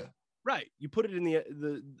about. Yeah. Right. You put it in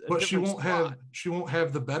the. But she won't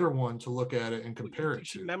have the better one to look at it and compare it to.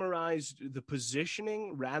 She memorized the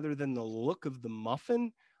positioning rather than the look of the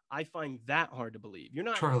muffin. I find that hard to believe. You're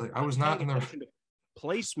not, Charlie. I was not in the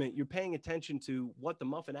placement. You're paying attention to what the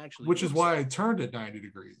muffin actually. Which is why I turned it 90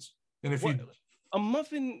 degrees. And if a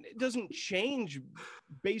muffin doesn't change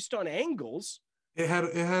based on angles. It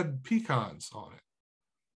had pecans on it.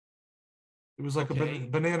 It was like a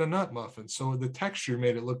banana nut muffin. So the texture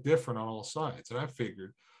made it look different on all sides. And I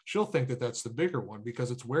figured she'll think that that's the bigger one because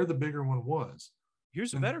it's where the bigger one was.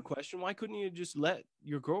 Here's a better question. Why couldn't you just let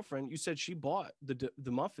your girlfriend, you said she bought the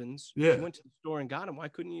muffins. Yeah. She went to the store and got them. Why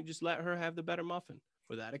couldn't you just let her have the better muffin?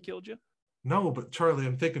 Would that have killed you? No, but Charlie,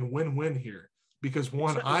 I'm thinking win-win here. Because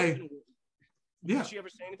Did she ever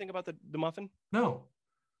say anything about the muffin? No.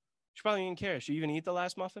 She probably didn't care. She even eat the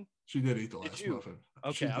last muffin? She did eat the last muffin.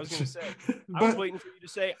 Okay, I was going to say. I was waiting for you to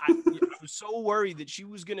say. I was so worried that she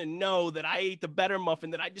was going to know that I ate the better muffin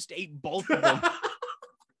that I just ate both of them.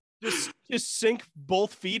 just sink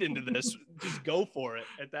both feet into this. Just go for it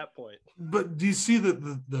at that point. But do you see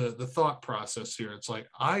the thought process here? It's like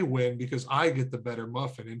I win because I get the better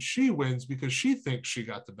muffin, and she wins because she thinks she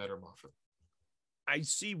got the better muffin. I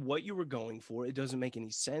see what you were going for. It doesn't make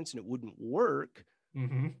any sense, and it wouldn't work.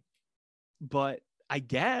 Mm-hmm. But I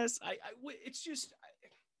guess it's just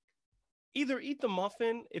either eat the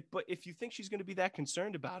muffin. But if you think she's going to be that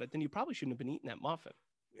concerned about it, then you probably shouldn't have been eating that muffin.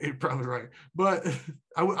 You're probably right. But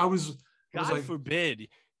I was God like, forbid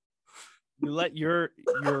you let your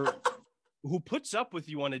who puts up with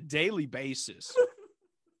you on a daily basis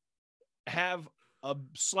have a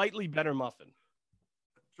slightly better muffin.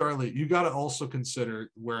 Charlie, you got to also consider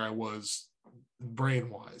where I was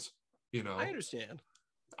brain-wise. I understand.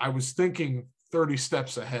 I was thinking 30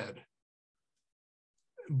 steps ahead.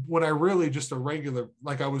 When I really just I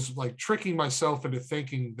was like tricking myself into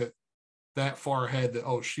thinking that far ahead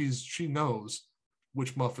that, she knows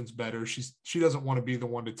which muffin's better. She doesn't want to be the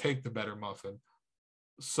one to take the better muffin.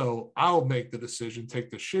 So I'll make the decision, take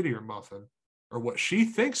the shittier muffin, or what she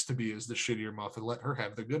thinks to be is the shittier muffin, let her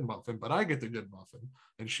have the good muffin, but I get the good muffin,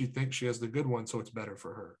 and she thinks she has the good one, so it's better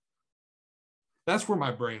for her. That's where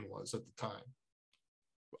my brain was at the time.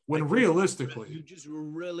 When realistically... You just were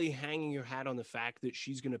really hanging your hat on the fact that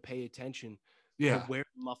she's going to pay attention to where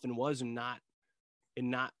the muffin was and not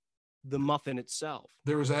the muffin itself.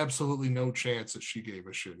 There was absolutely no chance that she gave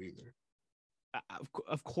a shit either.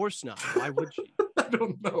 Of course not. Why would she? I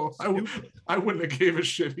don't know. I wouldn't have gave a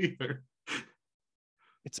shit either.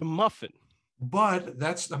 It's a muffin. But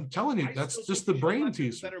I'm telling you, that's just the brain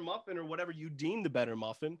teaser. Better muffin or whatever you deem the better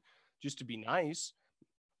muffin, just to be nice.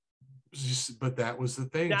 But that was the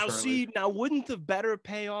thing, Now, Charlie. see, now wouldn't the better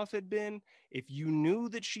payoff have been if you knew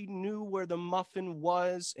that she knew where the muffin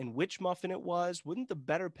was and which muffin it was? Wouldn't the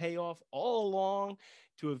better payoff all along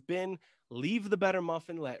to have been leave the better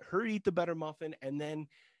muffin, let her eat the better muffin, and then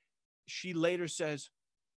she later says,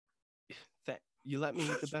 that you let me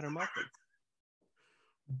eat the better muffin?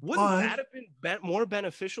 Wouldn't that have been more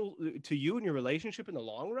beneficial to you and your relationship in the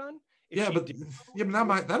long run? But now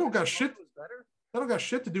that don't got shit. That don't got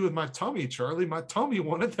shit to do with my tummy, Charlie. My tummy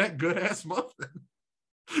wanted that good ass muffin.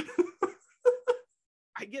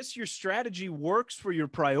 I guess your strategy works for your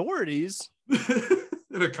priorities.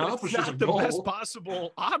 It accomplishes it's not the best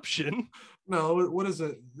possible option. No, what is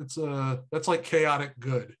it? It's that's like chaotic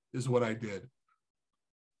good is what I did.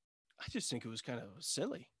 I just think it was kind of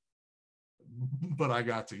silly. But I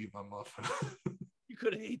got to eat my muffin. You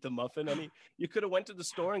could have ate the muffin. I mean, you could have went to the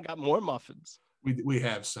store and got more muffins. We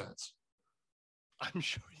have sense. I'm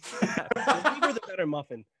sure you have. Leave her the better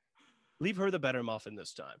muffin. Leave her the better muffin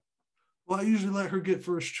this time. Well, I usually let her get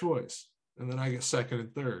first choice, and then I get second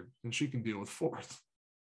and third, and she can deal with fourth.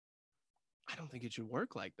 I don't think it should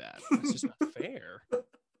work like that. That's just not fair.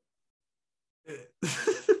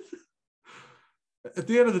 At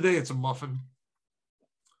the end of the day, it's a muffin.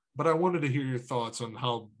 But I wanted to hear your thoughts on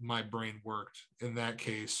how my brain worked in that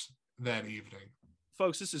case that evening.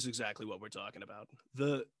 Folks, this is exactly what we're talking about.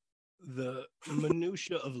 The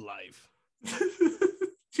minutia of life.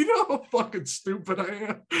 You know how fucking stupid I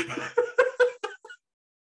am?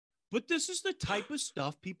 But this is the type of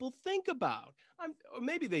stuff people think about. Or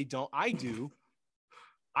maybe they don't. I do.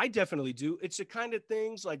 I definitely do. It's the kind of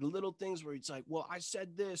things, like little things where it's like, well, I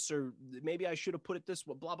said this, or maybe I should have put it this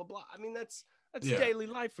way, blah, blah, blah. I mean, that's daily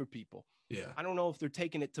life for people. Yeah. I don't know if they're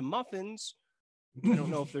taking it to muffins. I don't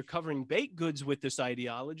know if they're covering baked goods with this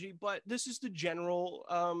ideology, but this is the general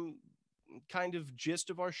kind of gist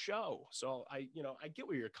of our show. So I get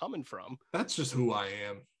where you're coming from. That's just who I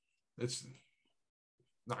am. It's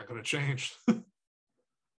not going to change.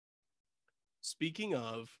 Speaking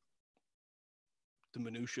of the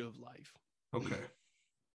minutia of life. Okay.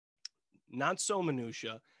 Not so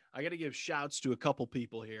minutia. I got to give shouts to a couple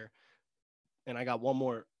people here. And I got one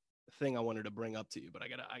more thing I wanted to bring up to you, but I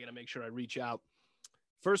gotta make sure I reach out.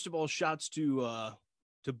 First of all, shouts to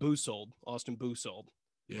Busold, Austin Busold.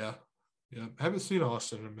 Yeah. I haven't seen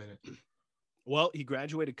Austin in a minute. Well, he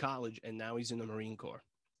graduated college and now he's in the Marine Corps.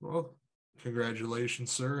 Well,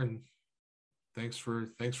 congratulations, sir, and thanks for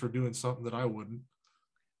doing something that I wouldn't.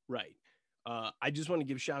 Right. I just want to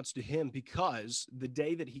give shouts to him because the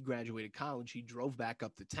day that he graduated college, he drove back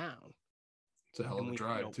up to town. It's a hell of a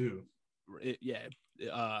drive, too.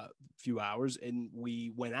 A few hours, and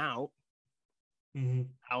we went out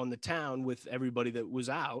out in the town with everybody that was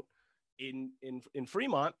out in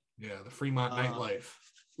Fremont. Yeah, the Fremont nightlife.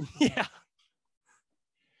 Yeah.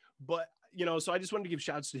 But, so I just wanted to give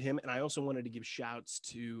shouts to him, and I also wanted to give shouts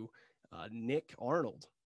to Nick Arnold.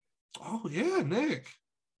 Oh, yeah, Nick.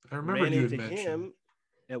 I remember you had mentioned him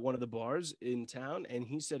at one of the bars in town, and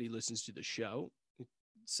he said he listens to the show. He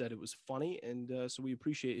said it was funny, and so we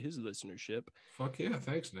appreciate his listenership. Fuck yeah,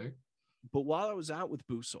 thanks, Nick. But while I was out with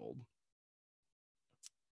Busold,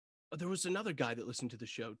 there was another guy that listened to the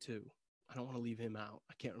show too. I don't want to leave him out.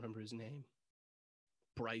 I can't remember his name.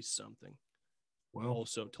 Bryce something. Well,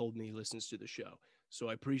 also told me he listens to the show. So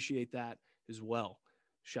I appreciate that as well.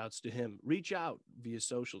 Shouts to him. Reach out via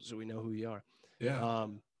social so we know who you are. Yeah.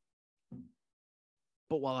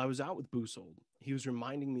 But while I was out with Busold, he was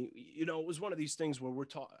reminding me, it was one of these things where we're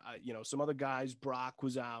talking, some other guys, Brock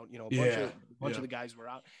was out, a bunch of the guys were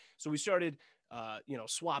out. So we started,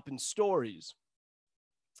 swapping stories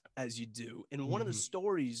as you do. And one of the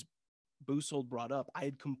stories Busold brought up, I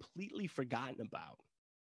had completely forgotten about.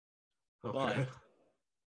 Okay. But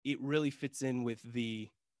it really fits in with the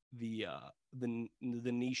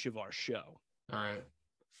niche of our show. All right.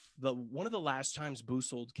 One of the last times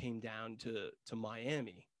Busold came down to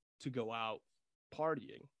Miami to go out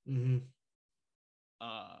partying,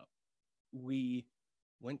 we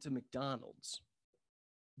went to McDonald's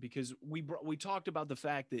because we talked about the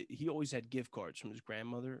fact that he always had gift cards from his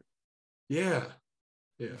grandmother. Yeah.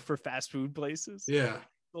 For fast food places. Yeah.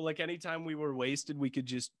 So like anytime we were wasted, we could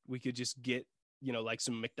just get, like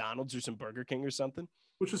some McDonald's or some Burger King or something.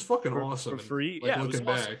 Which is fucking awesome. For free. Like, looking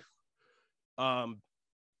back. Awesome.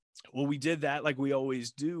 Well, we did that like we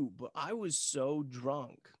always do, but I was so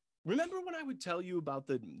drunk. Remember when I would tell you about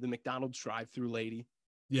the McDonald's drive-through lady?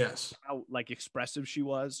 Yes. How like expressive she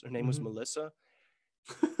was. Her name was Melissa.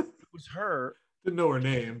 It was her. Didn't know her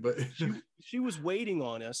name, but she was waiting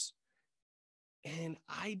on us. And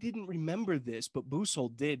I didn't remember this, but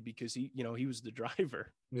Busold did because he was the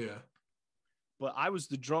driver. Yeah. but I was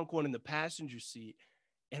the drunk one in the passenger seat.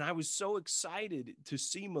 And I was so excited to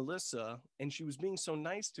see Melissa, and she was being so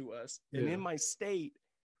nice to us. And in my state,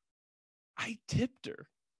 I tipped her.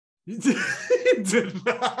 You did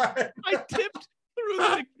not. I tipped through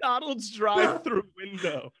the McDonald's drive-through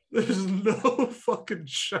window. There's no fucking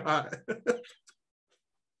shot.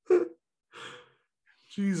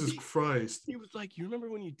 Jesus Christ. He was like, you remember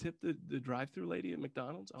when you tipped the drive-through lady at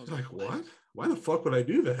McDonald's? I was like, what? Why the fuck would I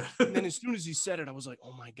do that? And then as soon as he said it, I was like,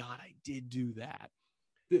 oh my God, I did do that.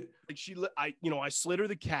 Like I slid her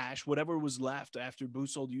the cash, whatever was left after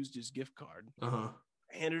Boosold used his gift card.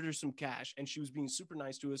 Handed her some cash, and she was being super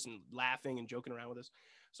nice to us and laughing and joking around with us.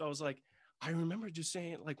 So I was like, I remember just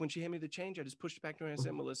saying, like, when she handed me the change, I just pushed it back to her and I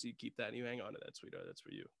said, Melissa, you keep that and you hang on to that, sweetheart. That's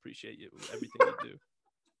for you. Appreciate you, everything you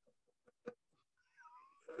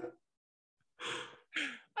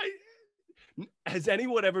do. Has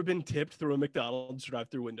anyone ever been tipped through a McDonald's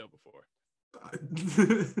drive-through window before?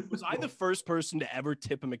 Was I the first person to ever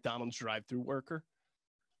tip a McDonald's drive-through worker?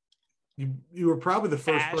 You were probably the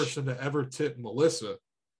first person to ever tip Melissa.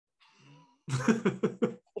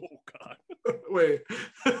 Oh God. Wait.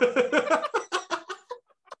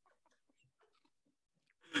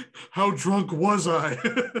 How drunk was I?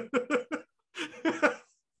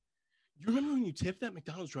 You remember when you tipped that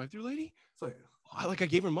McDonald's drive-through lady? It's like, I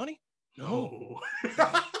gave her money? No.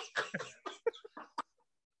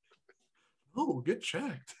 Oh, get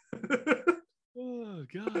checked. Oh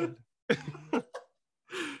God.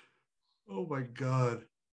 Oh my God.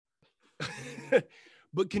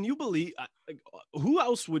 But can you believe who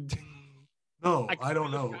else would? No, I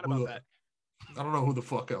don't know. I don't know who the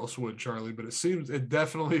fuck else would, Charlie, but it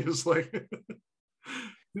definitely is like,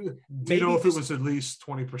 do you know if it was at least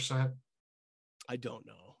 20%? I don't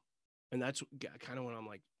know. And that's kind of when I'm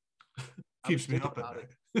like, keeps me up at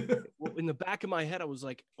night. Well, in the back of my head, I was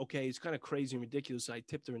like, okay, it's kind of crazy and ridiculous. I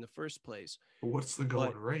tipped her in the first place. But what's the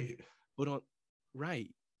going rate? But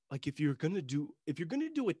like if you're gonna do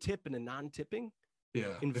a tip in a non-tipping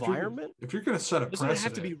environment, if you're gonna set a precedent, doesn't it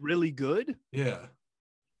have to be really good? Yeah,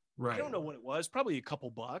 right. I don't know what it was. Probably a couple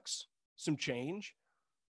bucks, some change,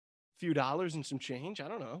 a few dollars and some change. I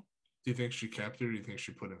don't know. Do you think she kept it, or do you think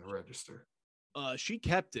she put it in the register? She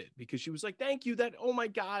kept it because she was like, "Thank you." Oh my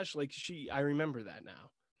gosh, like I remember that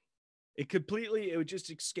now. It would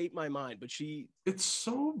just escape my mind. But it's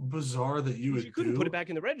so bizarre that she couldn't put it back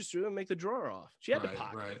in the register and make the drawer off. She had to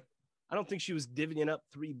pocket. Right. I don't think she was divvying up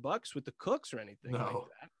 $3 with the cooks or anything like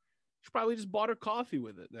that. She probably just bought her coffee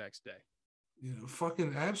with it the next day. You know,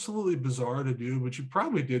 fucking absolutely bizarre to do, but you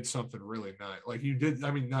probably did something really nice. Like you did,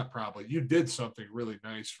 I mean, not probably, you did something really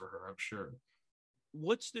nice for her, I'm sure.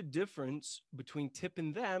 What's the difference between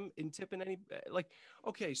tipping them and tipping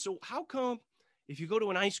okay, so how come if you go to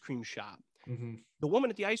an ice cream shop, the woman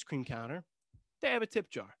at the ice cream counter, they have a tip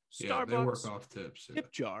jar. Starbucks, they work off tips.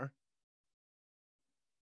 Tip jar.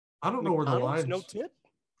 I don't know where the lines. No tip.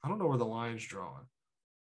 I don't know where the line's drawn.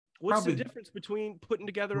 What's the difference between putting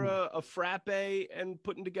together a frappe and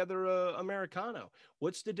putting together a Americano?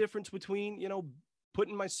 What's the difference between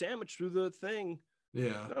putting my sandwich through the thing? Yeah, you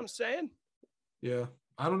know what I'm saying. Yeah,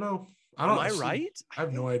 I don't know. Am I right? I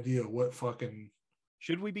have no idea what fucking.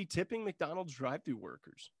 Should we be tipping McDonald's drive-thru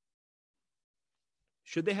workers?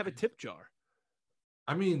 Should they have a tip jar?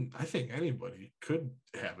 I mean, I think anybody could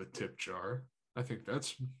have a tip jar. I think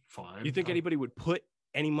that's fine. You think anybody would put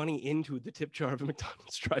any money into the tip jar of a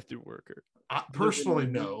McDonald's drive-thru worker? Personally,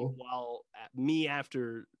 no. Well, me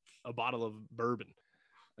after a bottle of bourbon.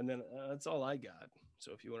 And then that's all I got.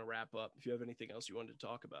 So if you want to wrap up, if you have anything else you wanted to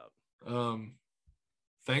talk about.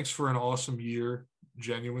 Thanks for an awesome year,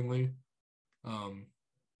 genuinely.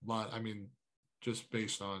 I mean, just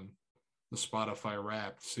based on the Spotify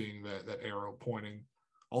Wrapped, seeing that arrow pointing,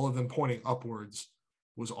 all of them pointing upwards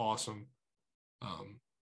was awesome.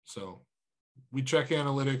 So we check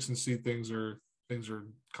analytics and see things are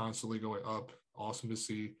constantly going up. Awesome to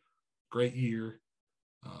see. Great year.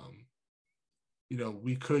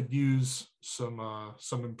 We could use some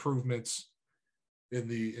improvements in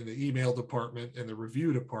the email department and the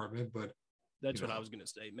review department, but that's what I was going to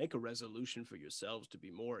say. Make a resolution for yourselves to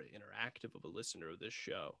be more interactive of a listener of this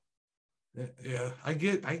show. Yeah,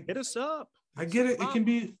 hit us up. I get it. It can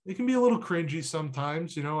be a little cringy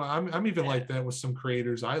sometimes. I'm even like that with some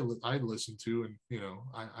creators I listen to, and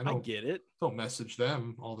I don't get it. Don't message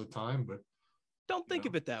them all the time, but don't think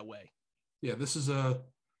of it that way. Yeah, this is a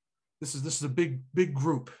big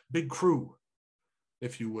group, big crew,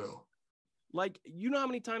 if you will. Like, how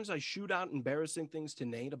many times I shoot out embarrassing things to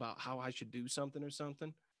Nate about how I should do something or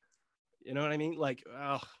something? You know what I mean? Like,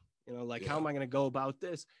 how am I going to go about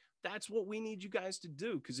this? that's what we need you guys to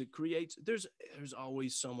do, because it creates, there's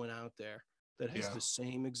always someone out there that has the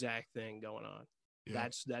same exact thing going on. Yeah.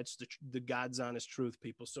 That's the God's honest truth,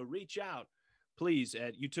 people. So reach out, please,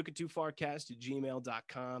 at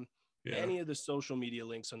youtookittoofarcast@gmail.com. Yeah. Any of the social media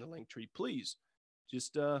links on the link tree, please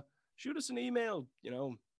just shoot us an email,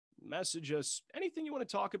 message us, anything you want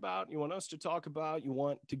to talk about, you want us to talk about, you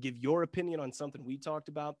want to give your opinion on something we talked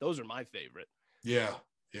about. Those are my favorite. Yeah.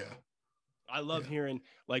 Yeah. I love hearing,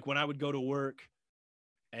 like, when I would go to work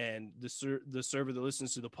and the server that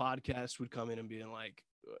listens to the podcast would come in and be like,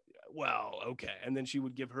 well, okay. And then she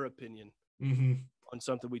would give her opinion on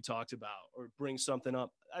something we talked about or bring something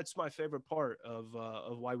up. That's my favorite part of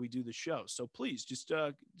why we do the show. So please just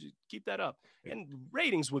keep that up. And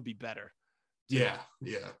ratings would be better. Yeah.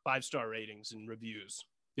 5-star ratings and reviews.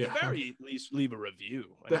 Yeah. At the very least, leave a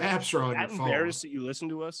review. The apps are on your phone. Embarrassed that you listen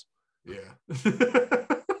to us? Yeah.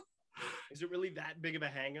 Is it really that big of a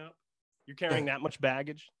hang up? You're carrying that much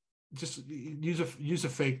baggage? Just use a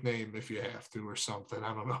fake name if you have to or something.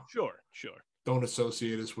 I don't know. Sure. Don't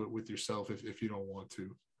associate us with yourself if you don't want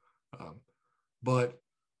to. But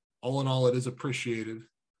all in all, it is appreciated.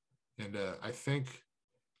 And I think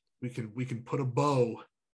we can put a bow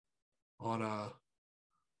on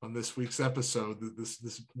this week's episode,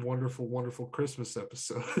 this wonderful, wonderful Christmas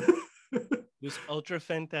episode. This ultra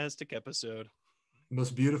fantastic episode.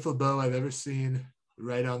 Most beautiful bow I've ever seen,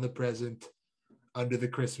 right on the present, under the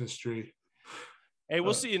Christmas tree. Hey,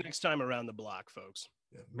 we'll see you next time around the block, folks.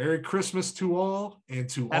 Yeah. Merry Christmas to all, and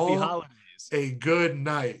to happy all holidays. A good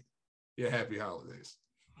night. Yeah, happy holidays.